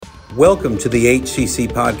Welcome to the HCC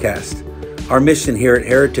podcast. Our mission here at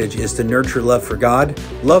Heritage is to nurture love for God,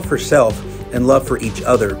 love for self, and love for each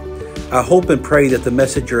other. I hope and pray that the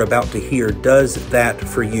message you're about to hear does that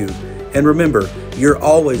for you. And remember, you're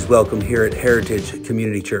always welcome here at Heritage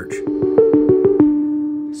Community Church.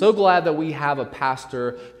 So glad that we have a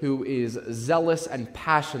pastor who is zealous and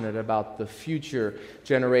passionate about the future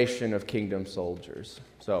generation of kingdom soldiers.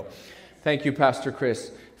 So thank you, Pastor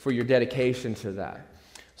Chris, for your dedication to that.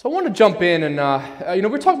 So I want to jump in and, we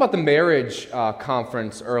were talking about the marriage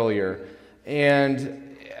conference earlier,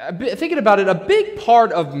 and thinking about it, a big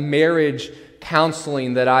part of marriage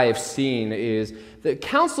counseling that I have seen is that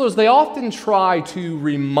counselors, they often try to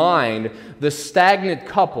remind the stagnant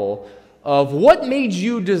couple of what made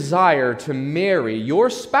you desire to marry your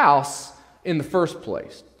spouse in the first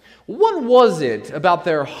place. What was it about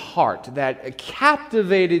their heart that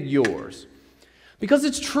captivated yours? Because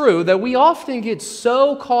it's true that we often get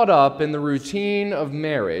so caught up in the routine of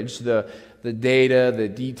marriage, the data, the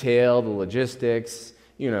detail, the logistics,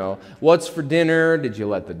 what's for dinner? Did you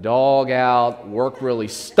let the dog out? Work really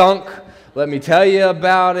stunk. Let me tell you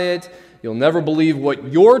about it. You'll never believe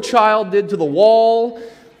what your child did to the wall.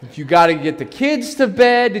 You got to get the kids to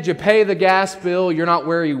bed. Did you pay the gas bill? You're not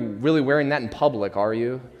really wearing that in public, are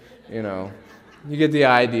you? You get the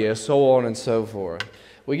idea, so on and so forth.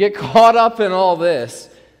 We get caught up in all this.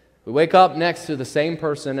 We wake up next to the same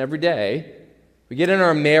person every day. We get in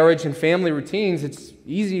our marriage and family routines. It's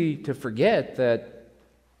easy to forget that,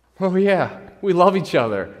 oh yeah, we love each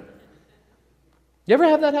other. You ever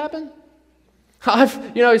have that happen?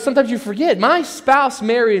 Sometimes you forget. My spouse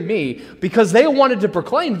married me because they wanted to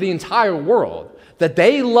proclaim to the entire world that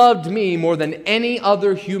they loved me more than any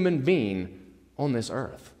other human being on this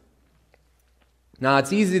earth. Now,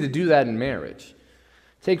 it's easy to do that in marriage.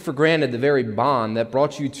 Take for granted the very bond that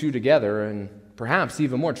brought you two together, and perhaps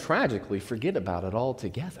even more tragically, forget about it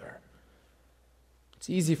altogether. It's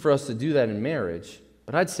easy for us to do that in marriage,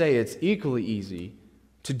 but I'd say it's equally easy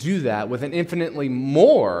to do that with an infinitely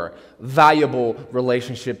more valuable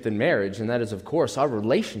relationship than marriage, and that is, of course, our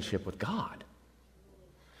relationship with God.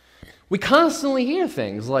 We constantly hear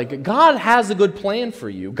things like, God has a good plan for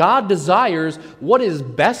you. God desires what is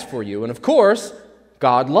best for you, and of course,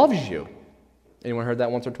 God loves you. Anyone heard that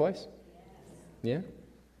once or twice? Yeah?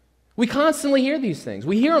 We constantly hear these things.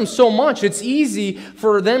 We hear them so much, it's easy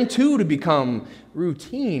for them too to become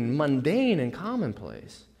routine, mundane, and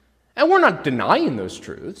commonplace. And we're not denying those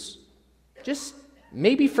truths. Just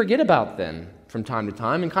maybe forget about them from time to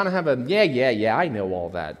time and kind of have a, yeah, I know all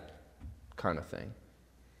that kind of thing.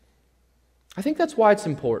 I think that's why it's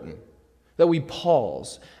important that we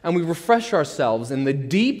pause and we refresh ourselves in the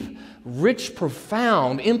deep, rich,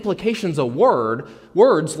 profound implications of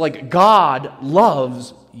words like God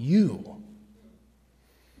loves you.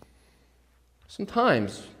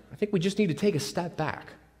 Sometimes I think we just need to take a step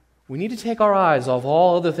back. We need to take our eyes off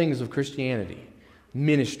all other things of Christianity,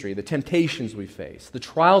 ministry, the temptations we face, the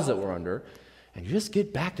trials that we're under, and just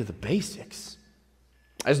get back to the basics.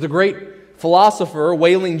 As the great philosopher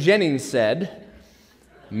Waylon Jennings said,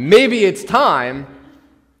 maybe it's time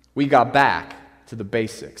we got back to the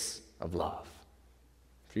basics of love.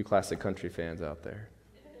 A few classic country fans out there.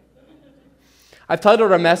 I've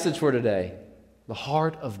titled our message for today, The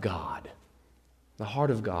Heart of God. The Heart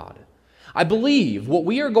of God. I believe what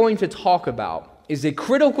we are going to talk about is a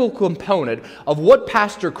critical component of what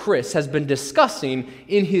Pastor Chris has been discussing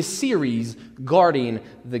in his series, Guarding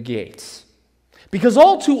the Gates. Because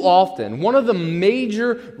all too often, one of the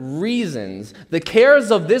major reasons the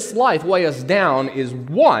cares of this life weigh us down is,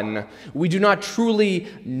 one, we do not truly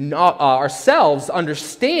ourselves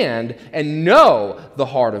understand and know the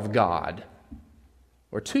heart of God.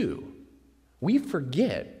 Or two, we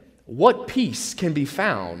forget what peace can be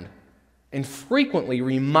found and frequently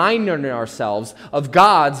reminding ourselves of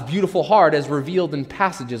God's beautiful heart as revealed in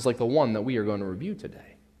passages like the one that we are going to review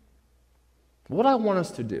today. What I want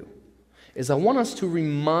us to do is I want us to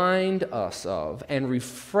remind us of and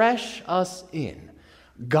refresh us in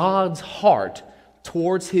God's heart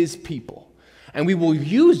towards His people. And we will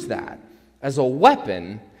use that as a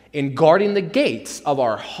weapon in guarding the gates of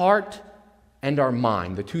our heart and our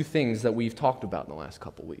mind, the two things that we've talked about in the last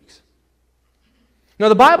couple weeks. Now,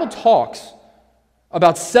 the Bible talks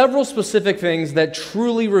about several specific things that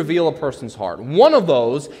truly reveal a person's heart. One of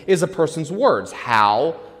those is a person's words,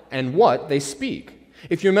 how and what they speak.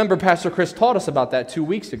 If you remember, Pastor Chris taught us about that 2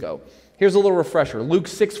 weeks ago. Here's a little refresher. Luke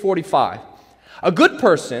 6:45. A good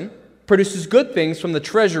person produces good things from the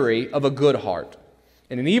treasury of a good heart,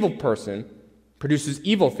 and an evil person produces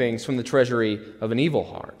evil things from the treasury of an evil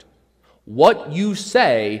heart. What you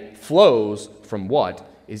say flows from what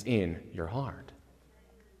is in your heart.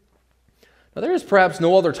 Now, there is perhaps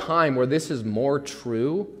no other time where this is more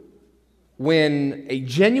true when a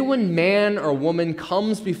genuine man or woman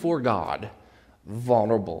comes before God,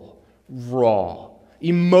 vulnerable, raw,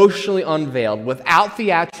 emotionally unveiled, without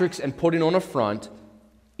theatrics and putting on a front,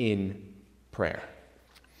 in prayer.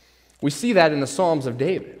 We see that in the Psalms of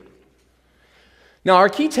David. Now, our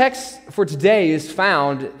key text for today is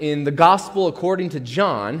found in the Gospel according to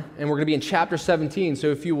John, and we're going to be in chapter 17, so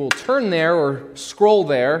if you will turn there or scroll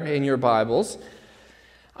there in your Bibles.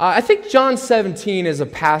 I think John 17 is a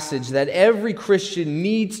passage that every Christian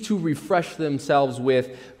needs to refresh themselves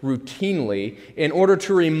with routinely in order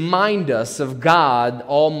to remind us of God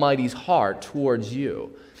Almighty's heart towards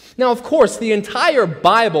you. Now, of course, the entire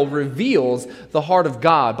Bible reveals the heart of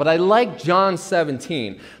God, but I like John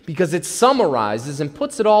 17 because it summarizes and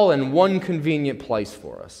puts it all in one convenient place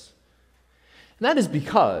for us. And that is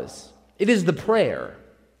because it is the prayer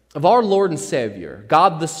of our Lord and Savior,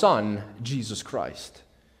 God the Son, Jesus Christ,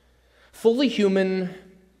 fully human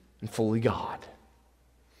and fully God.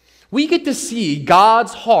 We get to see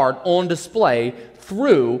God's heart on display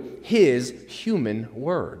through His human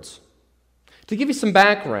words. To give you some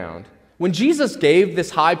background, when Jesus gave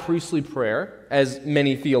this high priestly prayer, as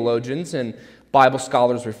many theologians and Bible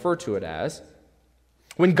scholars refer to it as,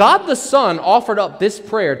 when God the Son offered up this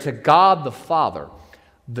prayer to God the Father,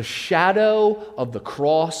 the shadow of the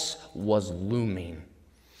cross was looming.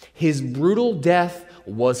 His brutal death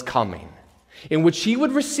was coming, in which he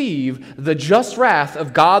would receive the just wrath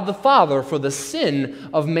of God the Father for the sin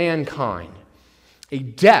of mankind. A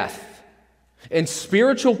death and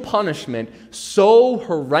spiritual punishment so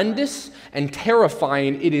horrendous and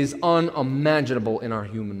terrifying it is unimaginable in our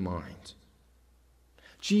human mind.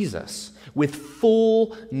 Jesus, with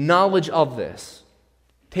full knowledge of this,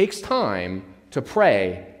 takes time to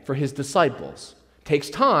pray for his disciples, takes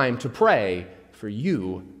time to pray for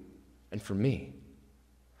you and for me.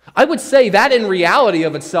 I would say that in reality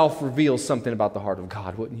of itself reveals something about the heart of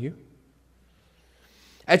God, wouldn't you?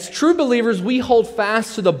 As true believers, we hold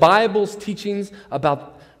fast to the Bible's teachings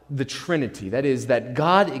about the Trinity. That is, that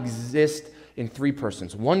God exists in three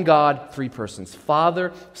persons. One God, three persons.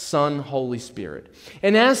 Father, Son, Holy Spirit.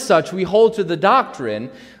 And as such, we hold to the doctrine,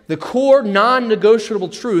 the core non-negotiable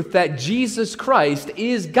truth that Jesus Christ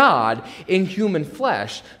is God in human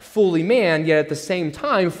flesh, fully man, yet at the same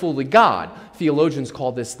time fully God. Theologians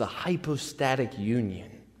call this the hypostatic union.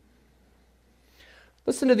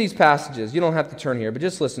 Listen to these passages. You don't have to turn here, but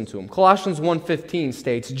just listen to them. Colossians 1:15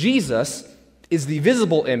 states, Jesus is the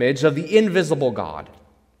visible image of the invisible God.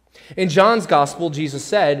 In John's gospel, Jesus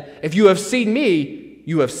said, if you have seen me,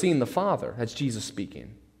 you have seen the Father. That's Jesus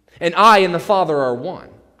speaking. And I and the Father are one.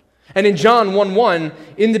 And in John 1:1,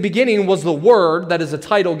 in the beginning was the Word, that is a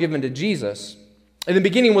title given to Jesus. In the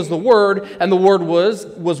beginning was the Word, and the Word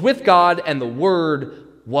was with God, and the Word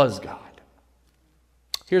was God.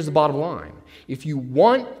 Here's the bottom line. If you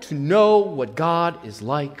want to know what God is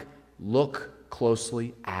like, look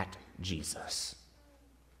closely at Jesus.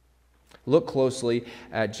 Look closely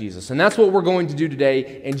at Jesus. And that's what we're going to do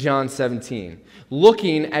today in John 17.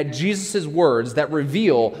 Looking at Jesus' words that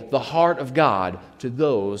reveal the heart of God to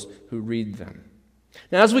those who read them.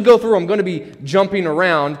 Now, as we go through, I'm going to be jumping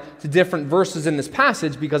around to different verses in this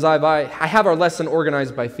passage because I have our lesson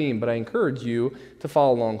organized by theme, but I encourage you to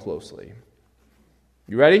follow along closely.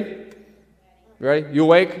 You ready? You ready? You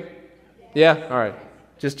awake? Yeah? All right.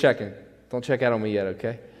 Just checking. Don't check out on me yet,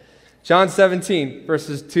 okay? John 17,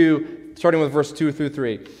 starting with verse 2 through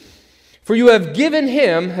 3. For you have given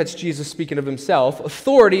him, that's Jesus speaking of himself,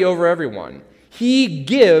 authority over everyone. He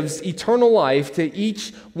gives eternal life to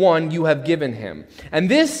each one you have given him. And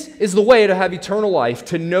this is the way to have eternal life,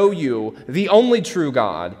 to know you, the only true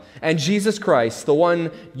God, and Jesus Christ, the one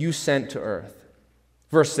you sent to earth.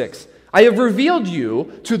 Verse 6. I have revealed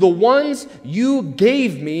you to the ones you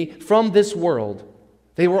gave me from this world.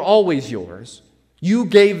 They were always yours. You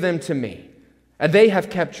gave them to me, and they have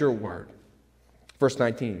kept your word. Verse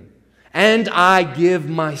 19. And I give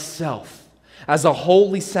myself as a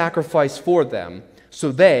holy sacrifice for them,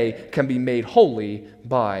 so they can be made holy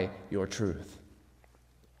by your truth.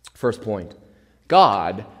 First point.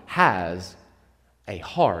 God has a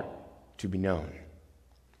heart to be known.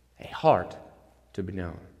 A heart to be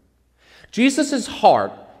known. Jesus'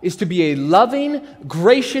 heart is to be a loving,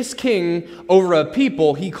 gracious king over a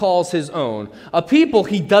people he calls his own, a people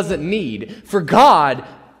he doesn't need, for God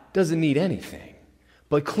doesn't need anything.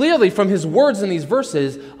 But clearly from his words in these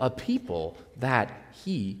verses, a people that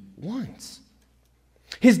he wants.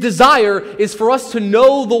 His desire is for us to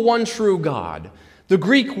know the one true God, The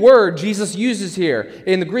Greek word Jesus uses here,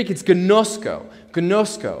 in the Greek it's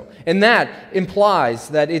ginosko. And that implies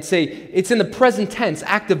that it's in the present tense,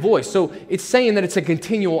 active voice. So it's saying that it's a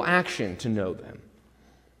continual action to know them.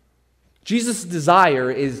 Jesus' desire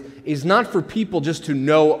is not for people just to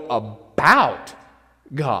know about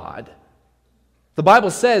God. The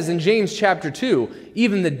Bible says in James chapter 2,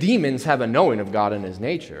 even the demons have a knowing of God and His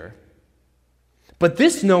nature. But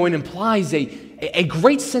this knowing implies a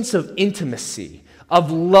great sense of intimacy, of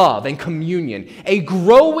love and communion, a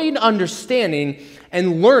growing understanding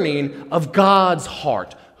and learning of God's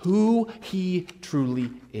heart, who He truly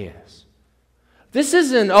is. This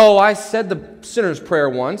isn't, I said the sinner's prayer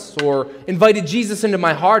once, or invited Jesus into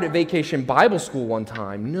my heart at Vacation Bible School one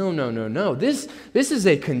time. No. This is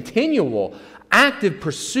a continual, active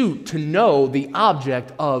pursuit to know the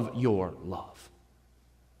object of your love.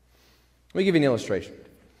 Let me give you an illustration.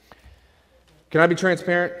 Can I be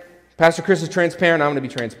transparent? Pastor Chris is transparent. I'm going to be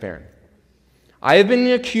transparent. I have been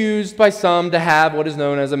accused by some to have what is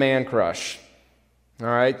known as a man crush. All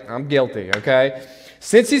right? I'm guilty, okay?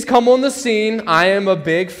 Since he's come on the scene, I am a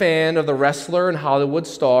big fan of the wrestler and Hollywood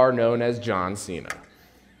star known as John Cena.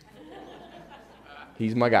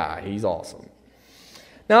 He's my guy. He's awesome.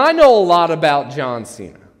 Now, I know a lot about John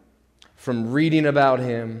Cena, from reading about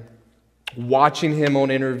him, watching him on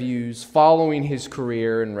interviews, following his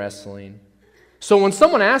career in wrestling. So when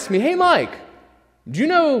someone asks me, hey, Mike, do you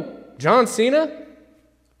know John Cena?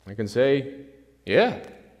 I can say, yeah,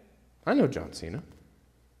 I know John Cena.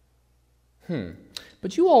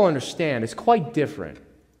 But you all understand it's quite different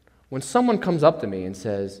when someone comes up to me and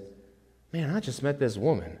says, man, I just met this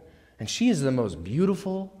woman, and she is the most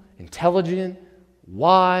beautiful, intelligent,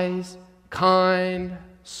 wise, kind,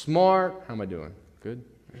 smart. How am I doing? Good?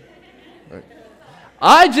 Right.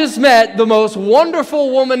 I just met the most wonderful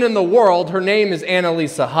woman in the world. Her name is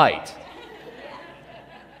Annalisa Height.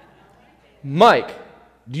 Mike,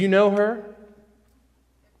 do you know her?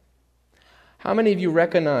 How many of you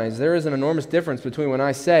recognize there is an enormous difference between when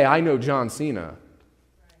I say I know John Cena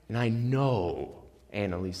and I know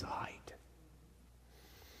Annalisa Height?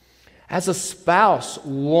 As a spouse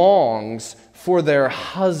longs for their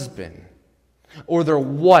husband or their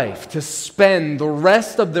wife to spend the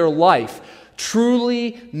rest of their life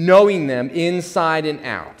truly knowing them inside and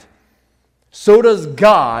out, so does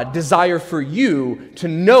God desire for you to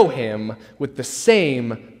know Him with the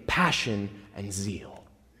same passion and zeal.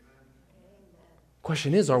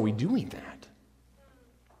 Question is, are we doing that?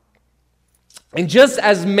 And just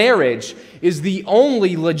as marriage is the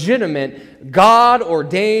only legitimate,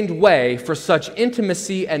 God-ordained way for such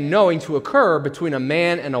intimacy and knowing to occur between a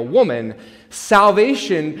man and a woman,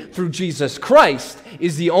 salvation through Jesus Christ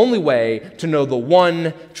is the only way to know the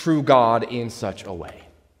one true God in such a way.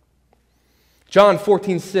 John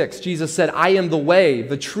 14:6, Jesus said, I am the way,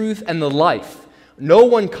 the truth, and the life. No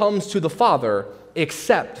one comes to the Father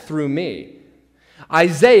except through me.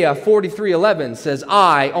 Isaiah 43:11 says,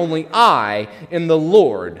 only I, am the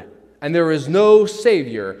Lord, and there is no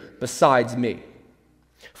Savior besides me.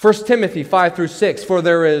 1 Timothy 5-6, for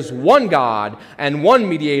there is one God and one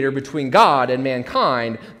mediator between God and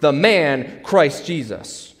mankind, the man Christ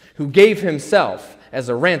Jesus, who gave Himself as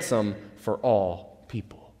a ransom for all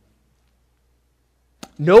people.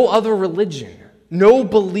 No other religion, no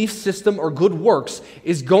belief system or good works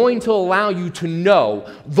is going to allow you to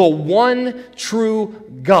know the one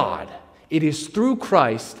true God. It is through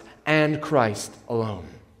Christ and Christ alone.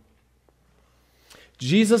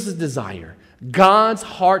 Jesus' desire, God's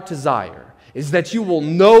heart desire, is that you will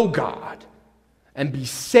know God and be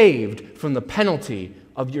saved from the penalty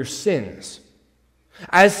of your sins.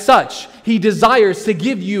 As such, He desires to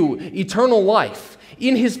give you eternal life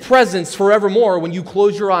in His presence forevermore when you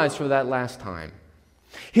close your eyes for that last time.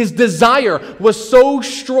 His desire was so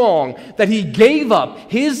strong that He gave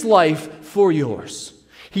up His life for yours.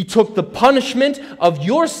 He took the punishment of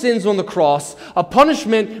your sins on the cross, a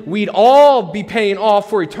punishment we'd all be paying off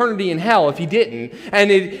for eternity in hell if He didn't, and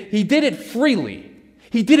He did it freely.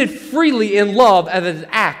 He did it freely in love as an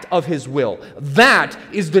act of His will. That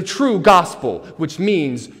is the true gospel, which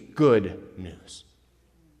means good news.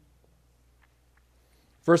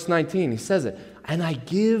 Verse 19, He says it, and I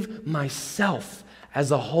give myself as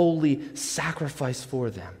a holy sacrifice for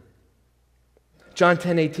them. John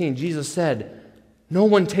 10:18, Jesus said, no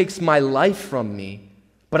one takes my life from me,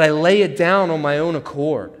 but I lay it down on my own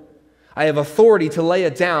accord. I have authority to lay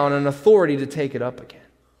it down and authority to take it up again.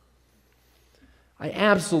 I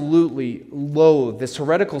absolutely loathe this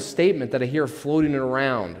heretical statement that I hear floating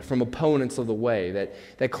around from opponents of the way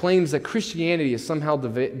that claims that Christianity is somehow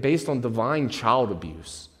based on divine child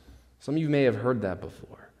abuse. Some of you may have heard that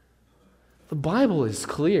before. The Bible is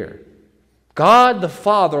clear. God the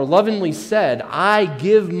Father lovingly said, I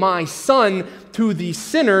give my Son to these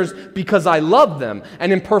sinners because I love them.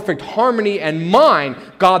 And in perfect harmony and mind,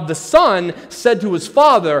 God the Son said to his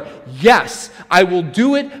Father, yes, I will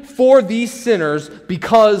do it for these sinners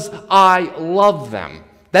because I love them.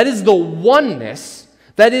 That is the oneness,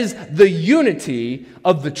 that is the unity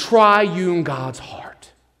of the triune God's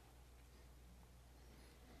heart.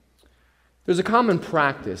 There's a common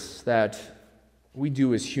practice that we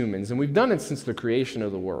do as humans, and we've done it since the creation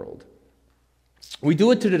of the world. We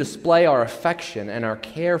do it to display our affection and our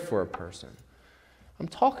care for a person. I'm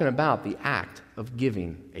talking about the act of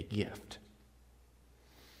giving a gift.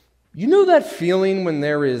 You know that feeling when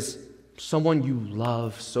there is someone you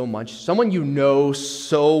love so much, someone you know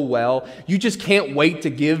so well, you just can't wait to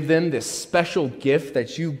give them this special gift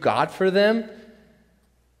that you got for them?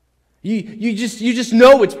 You just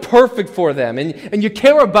know it's perfect for them, and you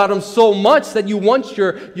care about them so much that you want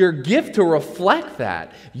your gift to reflect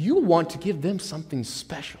that. You want to give them something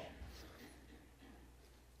special.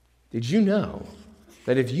 Did you know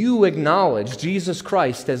that if you acknowledge Jesus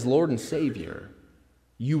Christ as Lord and Savior,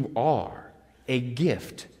 you are a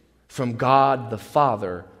gift from God the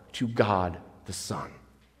Father to God the Son?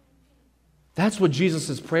 That's what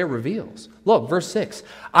Jesus' prayer reveals. Look, verse 6.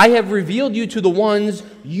 I have revealed you to the ones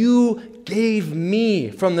you gave me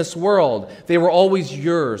from this world. They were always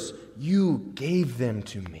yours. You gave them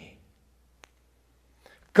to me.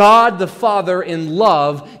 God the Father in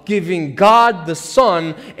love giving God the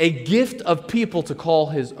Son a gift of people to call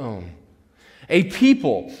his own. A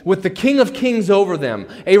people with the King of Kings over them,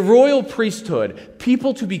 a royal priesthood,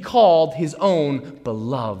 people to be called his own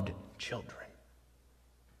beloved children.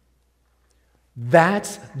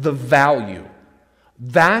 That's the value.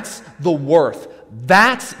 That's the worth.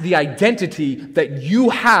 That's the identity that you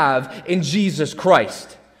have in Jesus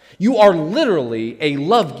Christ. You are literally a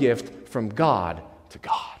love gift from God to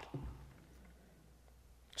God.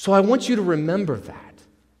 So I want you to remember that.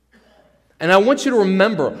 And I want you to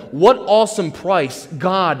remember what awesome price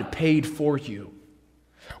God paid for you.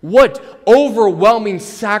 What overwhelming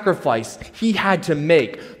sacrifice he had to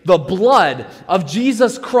make. The blood of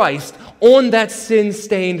Jesus Christ on that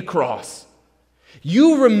sin-stained cross.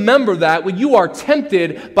 You remember that when you are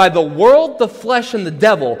tempted by the world, the flesh, and the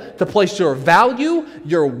devil to place your value,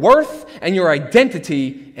 your worth, and your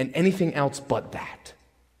identity in anything else but that.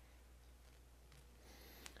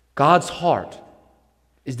 God's heart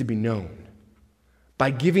is to be known by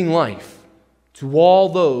giving life to all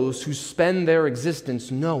those who spend their existence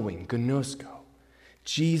knowing, ginosko,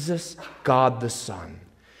 Jesus, God the Son,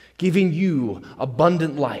 giving you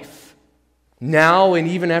abundant life, now and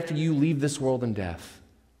even after you leave this world in death.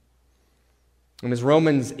 And as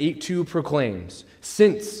Romans 8:2 proclaims,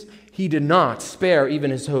 since he did not spare even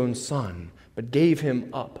his own Son, but gave him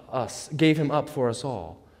up for us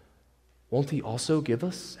all, won't he also give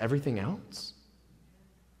us everything else?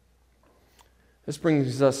 This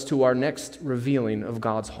brings us to our next revealing of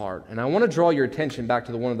God's heart. And I want to draw your attention back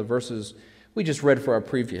to one of the verses we just read for our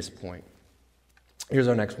previous point. Here's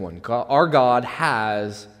our next one. Our God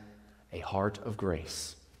has a heart of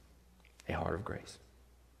grace. A heart of grace.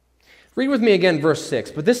 Read with me again verse 6.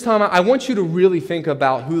 But this time I want you to really think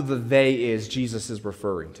about who the they is Jesus is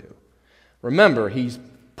referring to. Remember, he's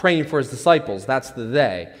praying for his disciples. That's the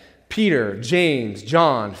they. Peter, James,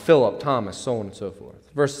 John, Philip, Thomas, so on and so forth.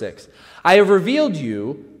 Verse 6. I have revealed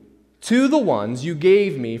you to the ones you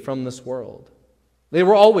gave me from this world. They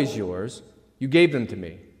were always yours. You gave them to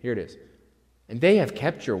me. Here it is. And they have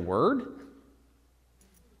kept your word?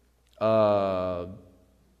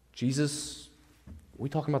 Jesus, are we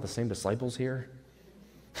talking about the same disciples here?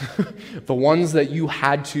 The ones that you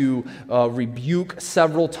had to rebuke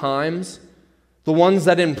several times? The ones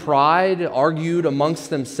that in pride argued amongst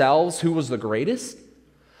themselves who was the greatest?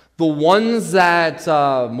 The ones that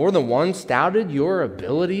more than once doubted your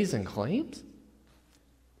abilities and claims?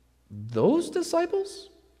 Those disciples?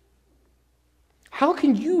 How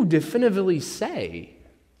can you definitively say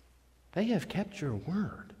they have kept your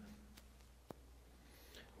word?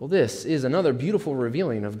 Well, this is another beautiful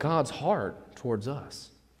revealing of God's heart towards us.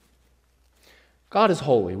 God is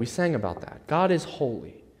holy. We sang about that. God is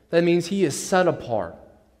holy. That means he is set apart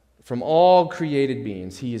from all created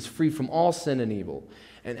beings. He is free from all sin and evil.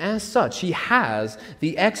 And as such, he has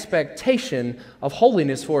the expectation of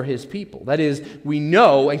holiness for his people. That is, we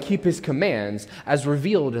know and keep his commands as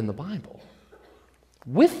revealed in the Bible.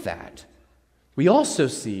 With that, we also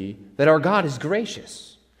see that our God is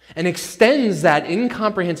gracious and extends that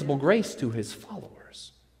incomprehensible grace to his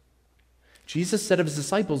followers. Jesus said of his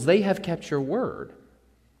disciples, they have kept your word.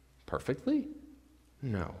 Perfectly?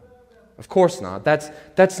 No. Of course not.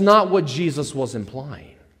 That's not what Jesus was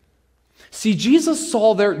implying. See, Jesus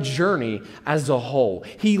saw their journey as a whole.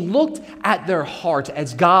 He looked at their heart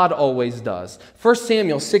as God always does. 1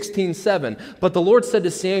 Samuel 16:7, but the Lord said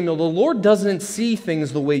to Samuel, the Lord doesn't see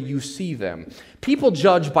things the way you see them. People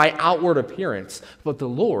judge by outward appearance, but the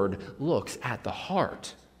Lord looks at the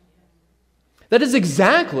heart. That is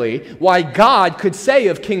exactly why God could say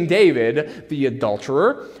of King David, the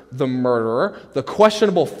adulterer, the murderer, the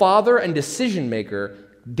questionable father and decision maker,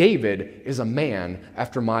 David is a man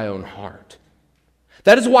after my own heart.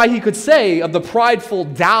 That is why he could say of the prideful,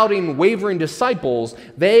 doubting, wavering disciples,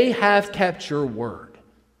 they have kept your word.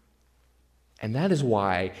 And that is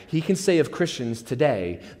why he can say of Christians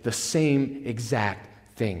today the same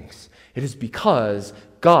exact things. It is because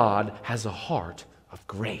God has a heart of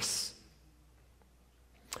grace.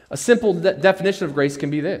 A simple definition of grace can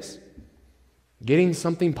be this: getting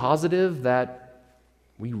something positive that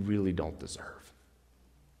we really don't deserve.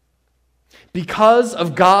 Because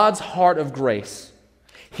of God's heart of grace,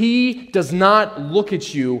 He does not look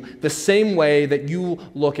at you the same way that you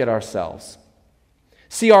look at ourselves.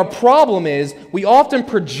 See, our problem is we often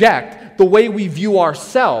project the way we view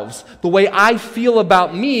ourselves, the way I feel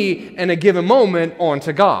about me in a given moment,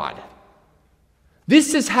 onto God.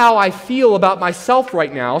 This is how I feel about myself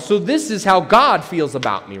right now, so this is how God feels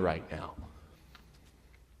about me right now.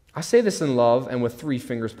 I say this in love and with 3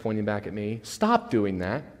 fingers pointing back at me. Stop doing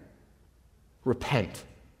that. Repent.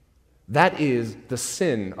 That is the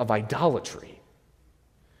sin of idolatry.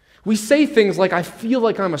 We say things like, I feel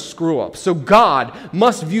like I'm a screw-up, so God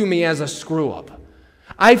must view me as a screw-up.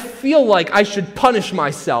 I feel like I should punish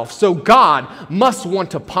myself, so God must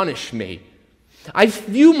want to punish me. I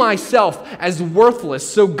view myself as worthless,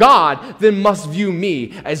 so God then must view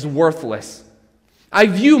me as worthless. I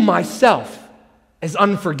view myself as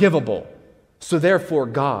unforgivable, so therefore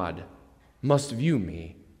God must view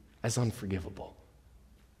me as unforgivable.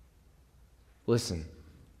 Listen,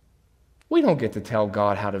 we don't get to tell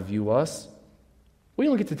God how to view us. We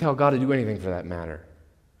don't get to tell God to do anything for that matter.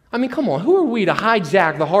 I mean, come on, who are we to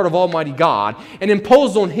hijack the heart of Almighty God and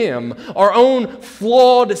impose on Him our own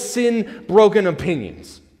flawed, sin-broken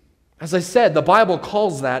opinions? As I said, the Bible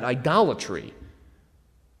calls that idolatry.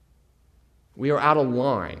 We are out of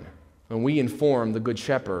line when we inform the Good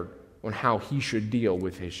Shepherd on how he should deal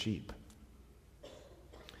with his sheep.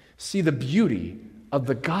 See, the beauty of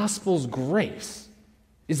the gospel's grace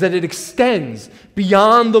is that it extends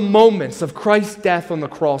beyond the moments of Christ's death on the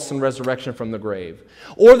cross and resurrection from the grave,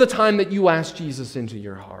 or the time that you ask Jesus into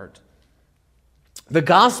your heart. The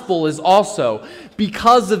gospel is also,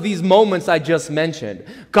 because of these moments I just mentioned,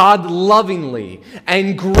 God lovingly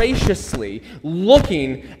and graciously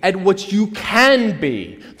looking at what you can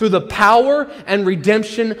be through the power and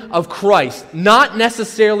redemption of Christ, not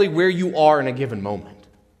necessarily where you are in a given moment.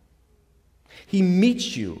 He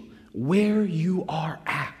meets you where you are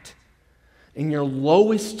at. In your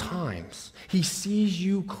lowest times, He sees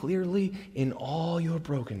you clearly in all your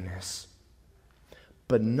brokenness,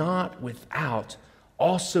 but not without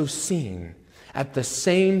also seeing at the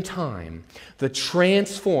same time the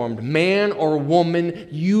transformed man or woman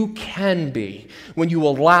you can be when you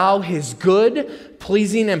allow His good,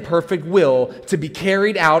 pleasing, and perfect will to be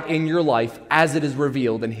carried out in your life as it is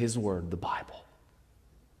revealed in His Word, the Bible.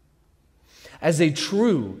 As a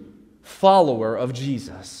true follower of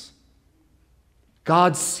Jesus,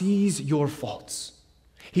 God sees your faults.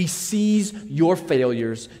 He sees your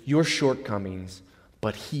failures, your shortcomings,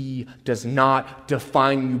 but He does not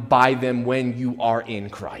define you by them when you are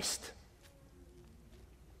in Christ.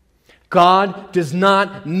 God does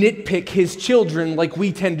not nitpick His children like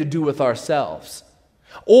we tend to do with ourselves,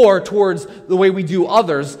 or towards the way we do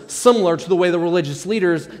others, similar to the way the religious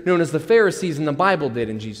leaders known as the Pharisees in the Bible did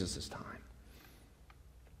in Jesus' time.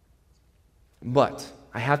 But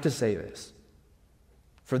I have to say this,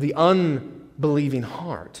 for the unbelieving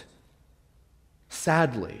heart,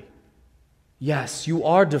 sadly, yes, you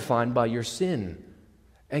are defined by your sin,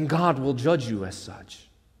 and God will judge you as such.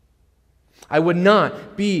 I would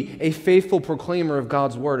not be a faithful proclaimer of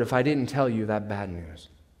God's word if I didn't tell you that bad news.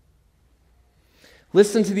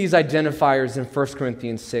 Listen to these identifiers in 1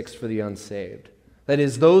 Corinthians 6 for the unsaved. That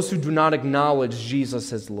is, those who do not acknowledge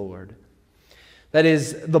Jesus as Lord. That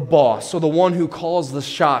is, the boss, or the one who calls the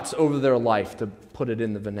shots over their life, to put it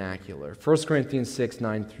in the vernacular. 1 Corinthians 6,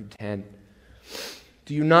 9 through 10.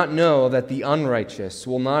 Do you not know that the unrighteous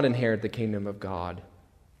will not inherit the kingdom of God?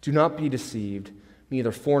 Do not be deceived.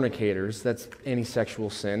 neither fornicators, that's any sexual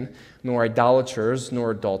sin, nor idolaters,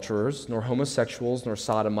 nor adulterers, nor homosexuals, nor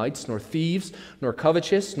sodomites, nor thieves, nor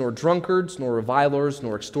covetous, nor drunkards, nor revilers,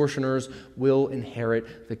 nor extortioners will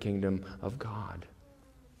inherit the kingdom of God.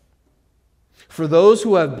 For those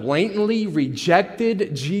who have blatantly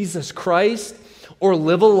rejected Jesus Christ or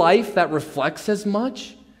live a life that reflects as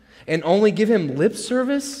much and only give him lip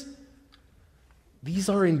service, these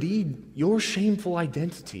are indeed your shameful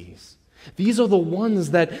identities. These are the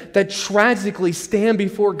ones that tragically stand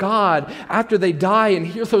before God after they die and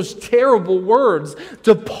hear those terrible words,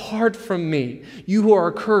 "Depart from me, you who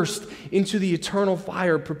are cursed, into the eternal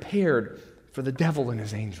fire prepared for the devil and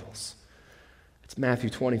his angels." It's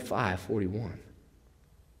Matthew 25:41.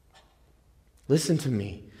 Listen to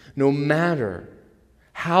me. No matter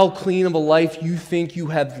how clean of a life you think you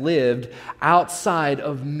have lived outside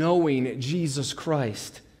of knowing Jesus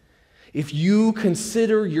Christ, if you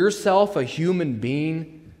consider yourself a human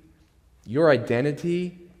being, your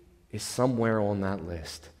identity is somewhere on that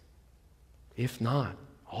list. If not,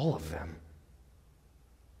 all of them.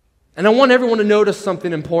 And I want everyone to notice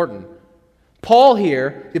something important. Paul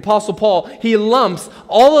here, the Apostle Paul, he lumps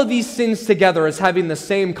all of these sins together as having the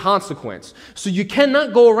same consequence. So you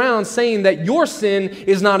cannot go around saying that your sin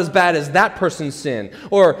is not as bad as that person's sin.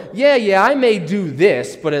 Or, yeah, I may do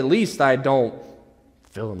this, but at least I don't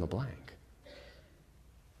fill in the blank.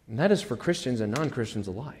 And that is for Christians and non-Christians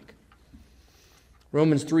alike.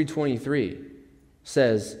 Romans 3:23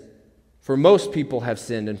 says, "For most people have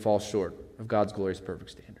sinned and fall short of God's glorious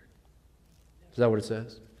perfect standard." Is that what it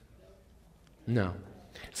says? No.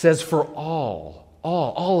 It says, "For all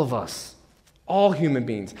of us, all human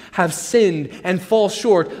beings have sinned and fall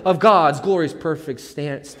short of God's glorious perfect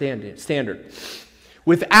standard."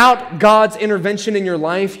 Without God's intervention in your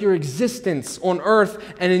life, your existence on earth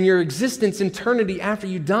and in your existence eternity after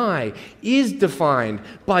you die is defined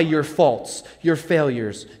by your faults, your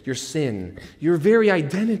failures, your sin. Your very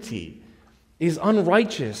identity is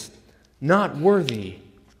unrighteous, not worthy,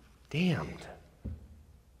 damned.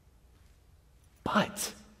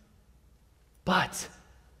 But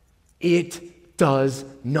it does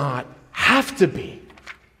not have to be.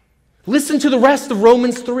 Listen to the rest of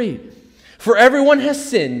Romans 3. "For everyone has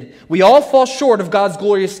sinned, we all fall short of God's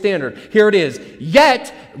glorious standard." Here it is.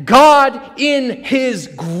 "Yet God in his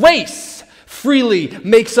grace freely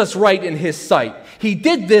makes us right in his sight. He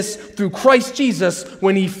did this through Christ Jesus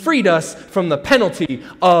when he freed us from the penalty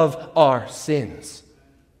of our sins."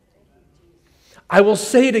 I will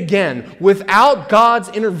say it again. Without God's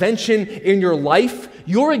intervention in your life,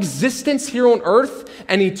 your existence here on earth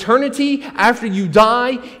and eternity after you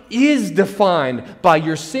die is defined by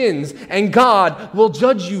your sins, and God will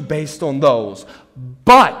judge you based on those.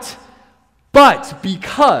 But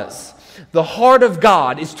because the heart of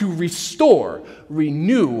God is to restore,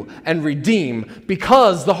 renew, and redeem,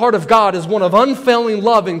 because the heart of God is one of unfailing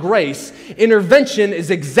love and grace, intervention is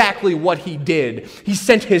exactly what he did. He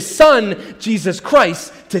sent his Son, Jesus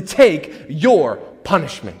Christ, to take your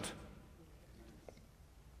punishment.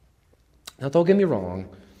 Now, don't get me wrong.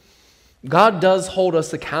 God does hold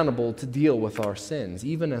us accountable to deal with our sins,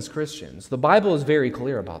 even as Christians. The Bible is very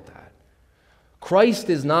clear about that. Christ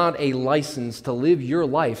is not a license to live your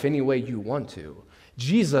life any way you want to.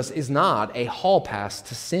 Jesus is not a hall pass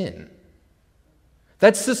to sin.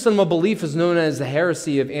 That system of belief is known as the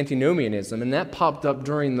heresy of antinomianism, and that popped up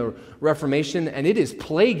during the Reformation, and it is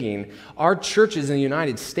plaguing our churches in the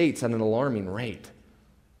United States at an alarming rate.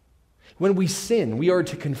 When we sin, we are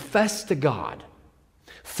to confess to God,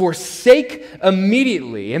 forsake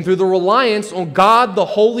immediately, and through the reliance on God the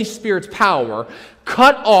Holy Spirit's power,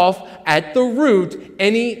 cut off at the root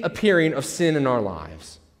any appearing of sin in our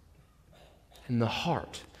lives. And the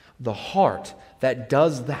heart that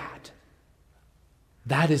does that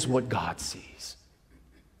is what God sees.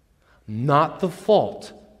 Not the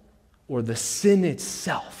fault or the sin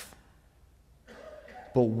itself,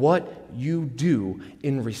 but what you do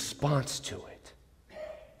in response to it.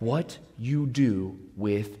 What you do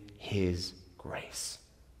with his grace.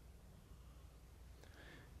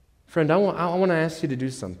 Friend, I want to ask you to do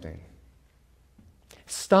something.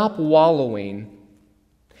 Stop wallowing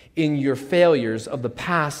in your failures of the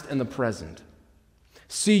past and the present.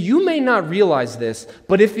 See, you may not realize this,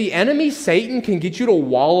 but if the enemy, Satan, can get you to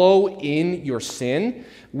wallow in your sin,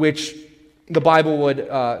 which the Bible would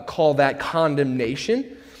call that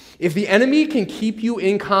condemnation, if the enemy can keep you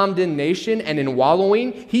in condemnation and in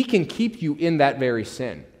wallowing, he can keep you in that very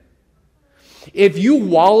sin. If you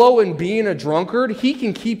wallow in being a drunkard, he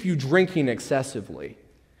can keep you drinking excessively.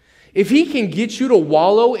 If he can get you to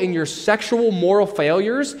wallow in your sexual moral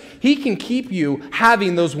failures, he can keep you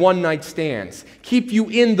having those one-night stands, keep you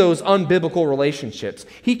in those unbiblical relationships.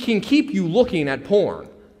 He can keep you looking at porn.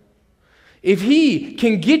 If he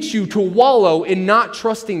can get you to wallow in not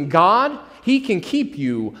trusting God, he can keep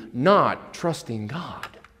you not trusting God.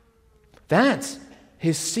 That's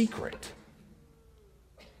his secret.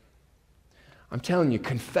 I'm telling you,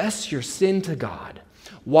 confess your sin to God.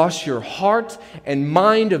 Wash your heart and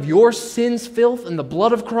mind of your sin's filth in the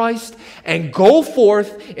blood of Christ, and go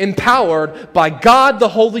forth empowered by God the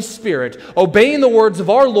Holy Spirit, obeying the words of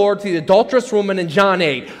our Lord to the adulterous woman in John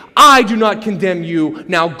 8. I do not condemn you.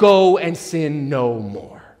 Now go and sin no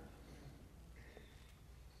more.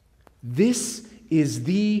 This is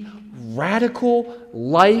the radical,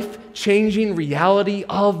 life-changing reality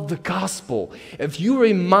of the gospel. If you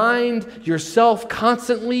remind yourself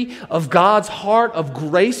constantly of God's heart of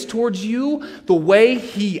grace towards you, the way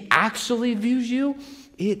he actually views you,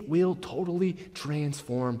 it will totally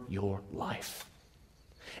transform your life.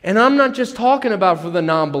 And I'm not just talking about for the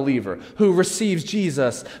non-believer who receives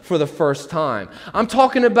Jesus for the first time. I'm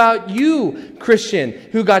talking about you, Christian,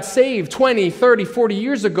 who got saved 20, 30, 40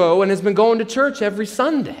 years ago and has been going to church every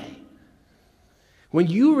Sunday. When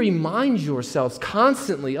you remind yourselves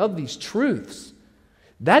constantly of these truths,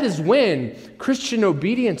 that is when Christian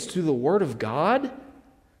obedience to the Word of God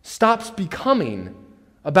stops becoming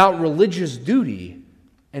about religious duty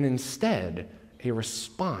and instead a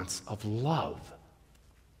response of love.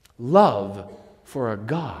 Love for a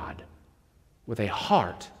God with a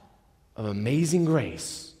heart of amazing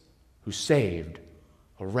grace who saved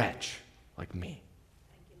a wretch like me.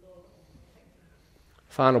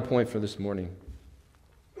 Final point for this morning.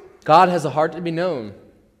 God has a heart to be known,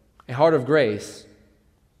 a heart of grace,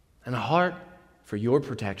 and a heart for your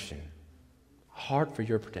protection. A heart for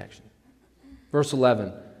your protection. Verse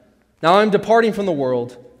 11. Now I am departing from the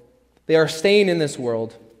world. They are staying in this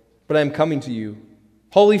world, but I am coming to you.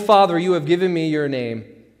 Holy Father, you have given me your name.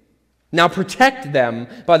 Now protect them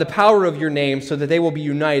by the power of your name so that they will be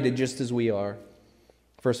united just as we are.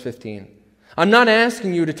 Verse 15. I'm not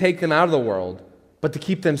asking you to take them out of the world, but to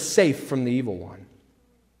keep them safe from the evil one.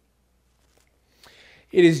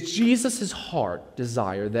 It is Jesus' heart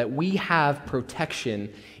desire that we have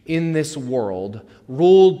protection in this world,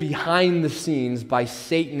 ruled behind the scenes by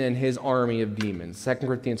Satan and his army of demons. 2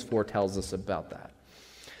 Corinthians 4 tells us about that.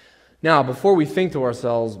 Now, before we think to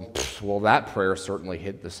ourselves, well, that prayer certainly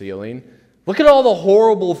hit the ceiling. Look at all the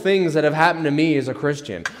horrible things that have happened to me as a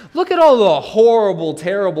Christian. Look at all the horrible,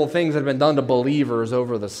 terrible things that have been done to believers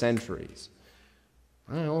over the centuries.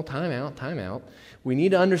 I don't know, time out. We need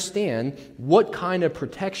to understand what kind of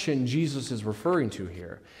protection Jesus is referring to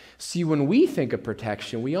here. See, when we think of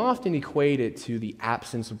protection, we often equate it to the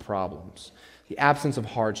absence of problems, the absence of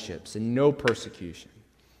hardships, and no persecution.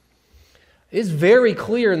 It is very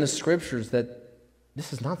clear in the Scriptures that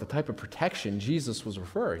this is not the type of protection Jesus was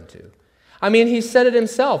referring to. I mean, he said it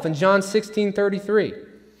himself in John 16:33.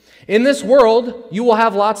 In this world, you will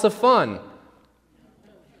have lots of fun.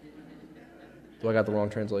 Do I got the wrong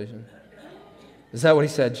translation? Is that what he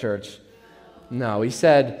said, church? No, he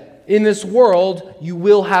said, in this world, you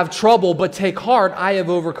will have trouble, but take heart, I have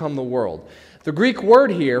overcome the world. The Greek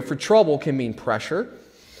word here for trouble can mean pressure,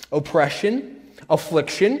 oppression,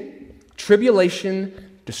 affliction, tribulation,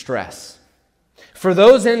 distress. For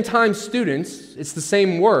those end-time students, it's the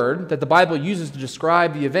same word that the Bible uses to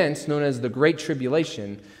describe the events known as the Great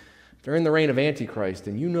Tribulation during the reign of Antichrist,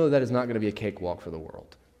 and you know that is not going to be a cakewalk for the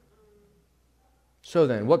world. So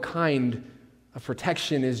then, what kind of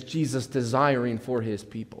protection is Jesus desiring for his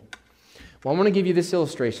people? Well, I want to give you this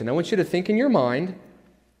illustration. I want you to think in your mind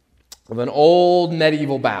of an old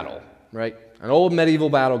medieval battle, right? An old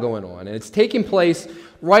medieval battle going on, and it's taking place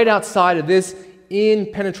right outside of this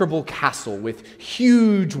impenetrable castle with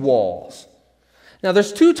huge walls. Now,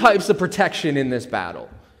 there's two types of protection in this battle.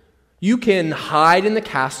 You can hide in the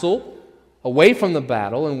castle, away from the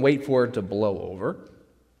battle, and wait for it to blow over.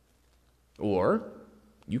 Or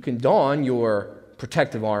you can don your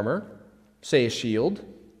protective armor, say a shield,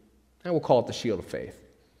 and we'll call it the shield of faith.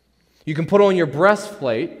 You can put on your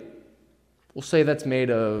breastplate, we'll say that's made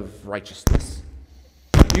of righteousness.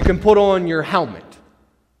 You can put on your helmet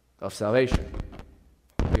of salvation.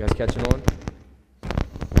 You guys catching on?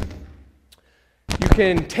 You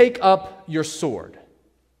can take up your sword.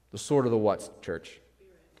 The sword of the what, church?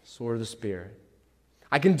 Sword of the Spirit.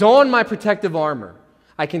 I can don my protective armor.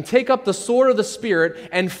 I can take up the sword of the Spirit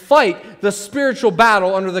and fight the spiritual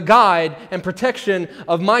battle under the guide and protection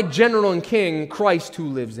of my general and king, Christ, who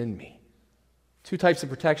lives in me. Two types of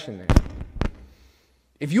protection there.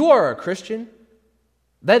 If you are a Christian,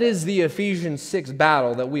 That is the Ephesians 6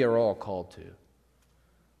 battle that we are all called to.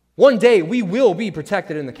 One day we will be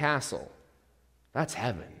protected in the castle. That's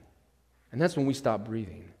heaven. And that's when we stop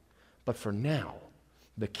breathing. But for now,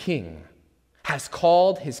 the King has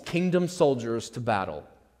called his kingdom soldiers to battle.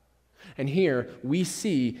 And here we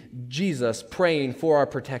see Jesus praying for our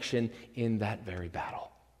protection in that very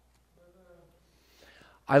battle.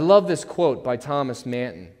 I love this quote by Thomas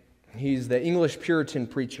Manton. He's the English Puritan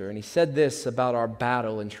preacher, and he said this about our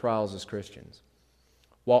battle and trials as Christians.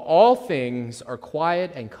 While all things are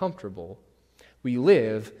quiet and comfortable, we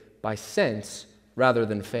live by sense rather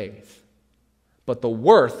than faith. But the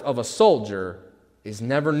worth of a soldier is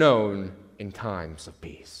never known in times of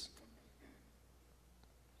peace.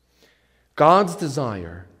 God's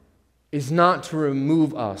desire is not to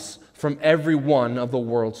remove us from every one of the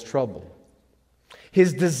world's trouble.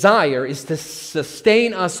 His desire is to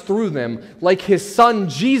sustain us through them like his son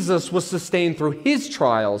Jesus was sustained through his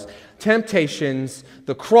trials, temptations,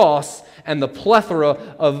 the cross, and the plethora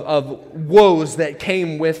of woes that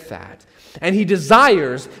came with that. And he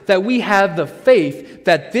desires that we have the faith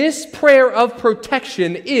that this prayer of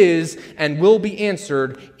protection is and will be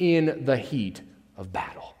answered in the heat of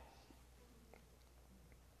battle.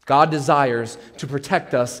 God desires to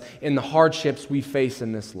protect us in the hardships we face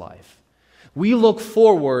in this life. We look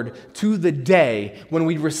forward to the day when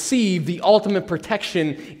we receive the ultimate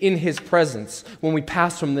protection in his presence when we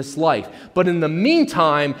pass from this life. But in the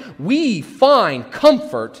meantime, we find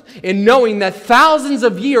comfort in knowing that thousands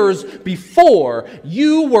of years before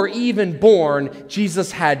you were even born,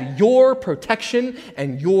 Jesus had your protection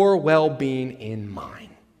and your well-being in mind.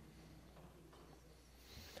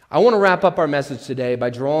 I want to wrap up our message today by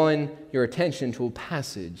drawing your attention to a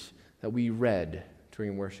passage that we read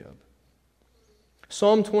during worship.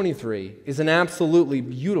 Psalm 23 is an absolutely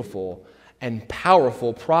beautiful and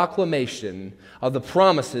powerful proclamation of the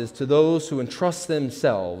promises to those who entrust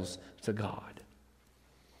themselves to God.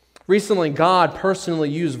 Recently, God personally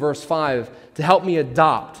used verse 5 to help me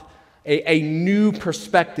adopt a new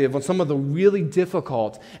perspective on some of the really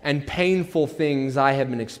difficult and painful things I have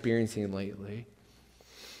been experiencing lately.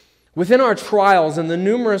 Within our trials and the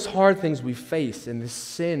numerous hard things we face in this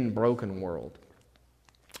sin-broken world,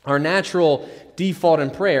 our natural default in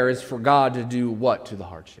prayer is for God to do what to the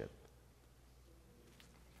hardship?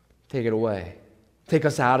 Take it away. Take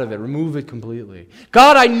us out of it. Remove it completely.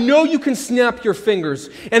 God, I know you can snap your fingers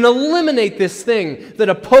and eliminate this thing that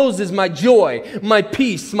opposes my joy, my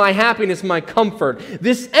peace, my happiness, my comfort,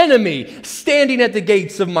 this enemy standing at the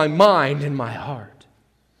gates of my mind and my heart.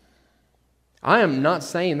 I am not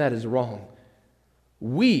saying that is wrong.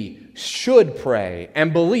 We should pray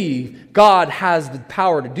and believe God has the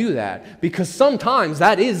power to do that, because sometimes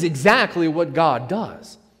that is exactly what God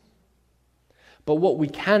does. But what we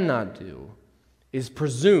cannot do is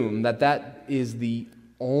presume that that is the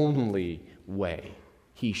only way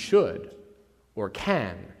he should or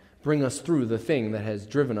can bring us through the thing that has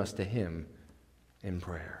driven us to him in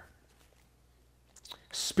prayer.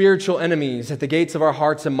 Spiritual enemies at the gates of our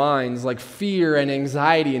hearts and minds, like fear and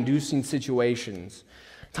anxiety-inducing situations,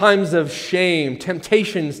 times of shame,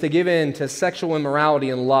 temptations to give in to sexual immorality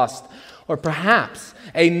and lust, or perhaps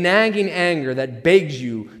a nagging anger that begs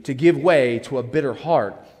you to give way to a bitter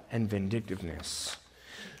heart and vindictiveness.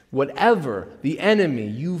 Whatever the enemy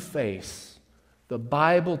you face, the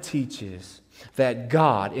Bible teaches that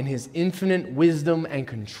God, in his infinite wisdom and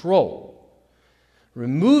control,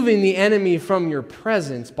 removing the enemy from your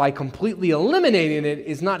presence by completely eliminating it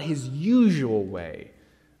is not his usual way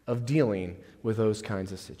of dealing with those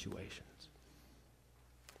kinds of situations.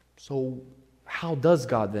 So how does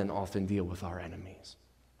God then often deal with our enemies?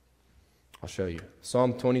 I'll show you.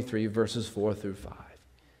 Psalm 23, verses 4 through 5.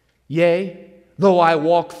 Yea, though I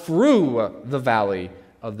walk through the valley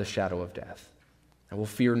of the shadow of death, I will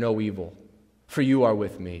fear no evil, for you are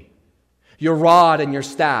with me. Your rod and your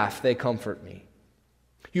staff, they comfort me.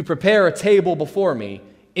 You prepare a table before me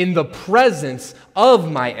in the presence of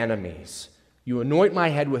my enemies. You anoint my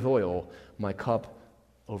head with oil, my cup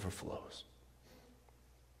overflows.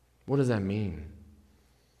 What does that mean?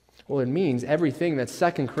 Well, it means everything that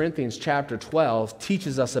 2 Corinthians chapter 12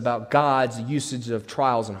 teaches us about God's usage of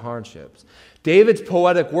trials and hardships. David's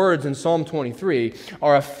poetic words in Psalm 23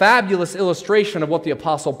 are a fabulous illustration of what the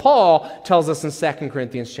Apostle Paul tells us in 2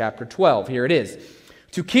 Corinthians chapter 12. Here it is.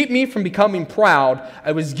 To keep me from becoming proud,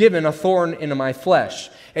 I was given a thorn in my flesh,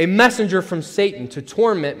 a messenger from Satan to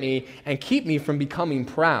torment me and keep me from becoming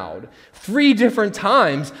proud. 3 different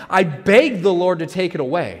times I begged the Lord to take it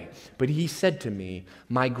away, but he said to me,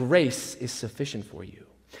 my grace is sufficient for you,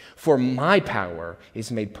 for my power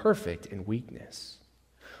is made perfect in weakness.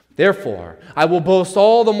 Therefore, I will boast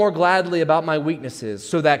all the more gladly about my weaknesses,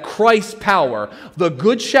 so that Christ's power, the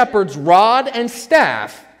good shepherd's rod and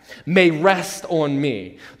staff, may rest on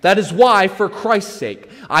me. That is why, for Christ's sake,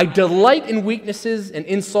 I delight in weaknesses and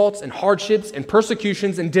insults and hardships and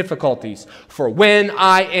persecutions and difficulties. For when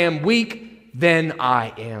I am weak, then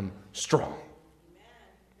I am strong.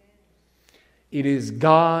 It is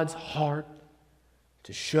God's heart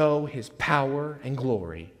to show his power and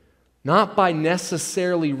glory, not by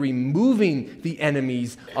necessarily removing the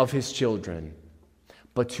enemies of his children,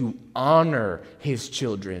 but to honor his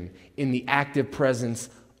children in the active presence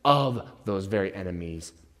of those very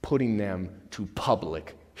enemies, putting them to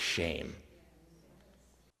public shame.